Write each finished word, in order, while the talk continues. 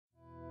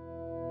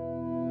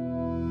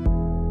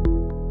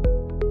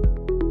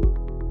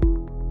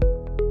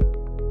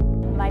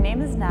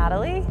name is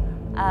Natalie.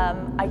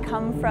 I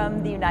come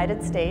from the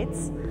United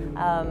States,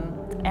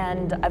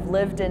 and I've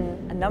lived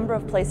in a number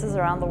of places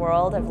around the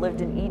world. I've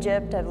lived in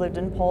Egypt, I've lived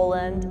in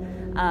Poland,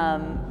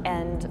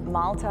 and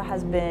Malta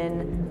has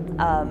been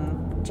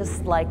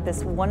just like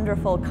this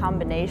wonderful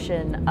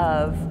combination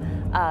of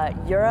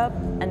Europe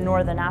and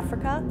Northern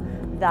Africa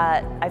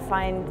that I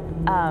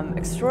find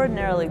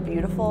extraordinarily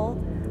beautiful.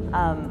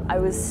 I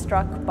was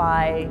struck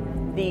by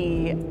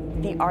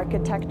the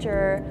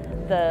architecture,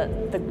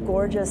 the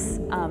gorgeous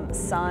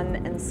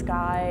sun and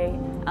sky,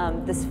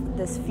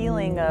 this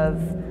feeling of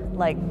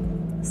like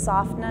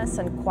softness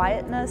and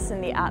quietness in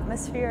the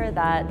atmosphere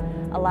that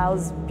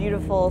allows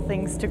beautiful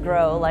things to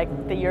grow, like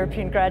the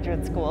European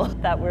Graduate School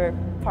that we're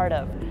part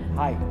of.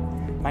 Hi,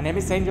 my name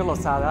is Angel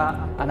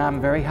Lozada, and I'm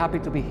very happy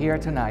to be here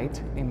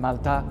tonight in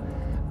Malta.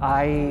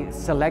 I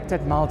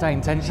selected Malta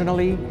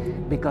intentionally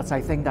because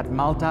I think that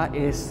Malta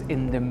is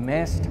in the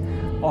midst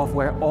of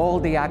where all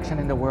the action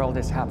in the world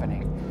is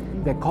happening.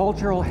 The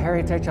cultural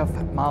heritage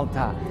of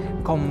Malta,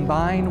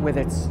 combined with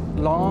its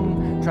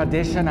long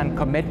tradition and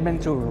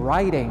commitment to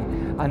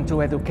writing and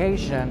to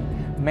education,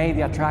 made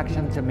the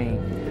attraction to me.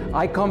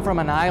 I come from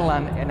an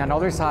island in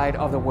another side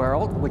of the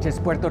world, which is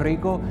Puerto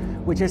Rico,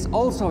 which is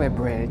also a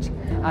bridge.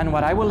 And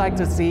what I would like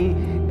to see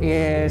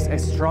is a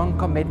strong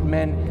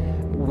commitment,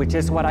 which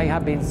is what I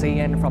have been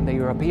seeing from the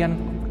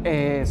European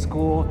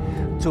school,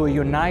 to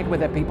unite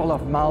with the people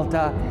of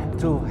Malta,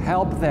 to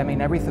help them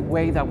in every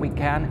way that we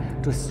can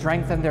to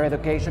strengthen their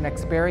education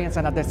experience,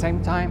 and at the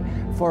same time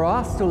for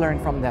us to learn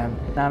from them.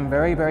 I'm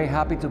very, very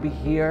happy to be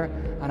here,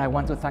 and I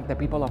want to thank the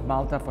people of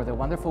Malta for the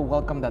wonderful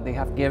welcome that they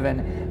have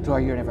given to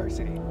our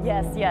university.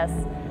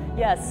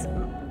 Yes.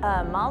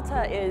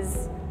 Malta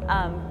is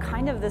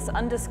kind of this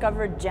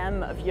undiscovered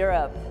gem of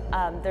Europe.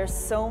 There's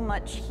so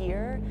much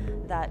here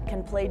that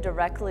can play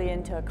directly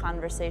into a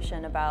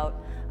conversation about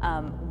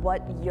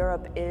what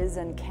Europe is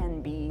and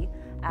can be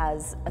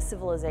as a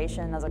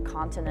civilization, as a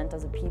continent,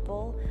 as a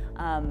people.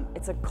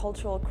 It's a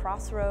cultural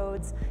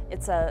crossroads.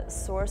 It's a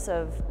source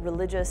of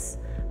religious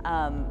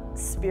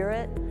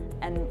spirit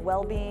and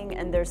well-being,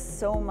 and there's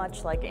so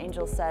much, like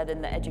Angel said,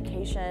 in the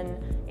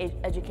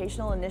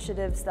educational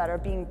initiatives that are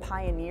being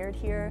pioneered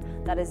here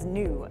that is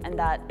new and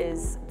that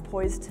is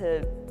poised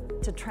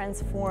to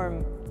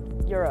transform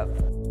Europe.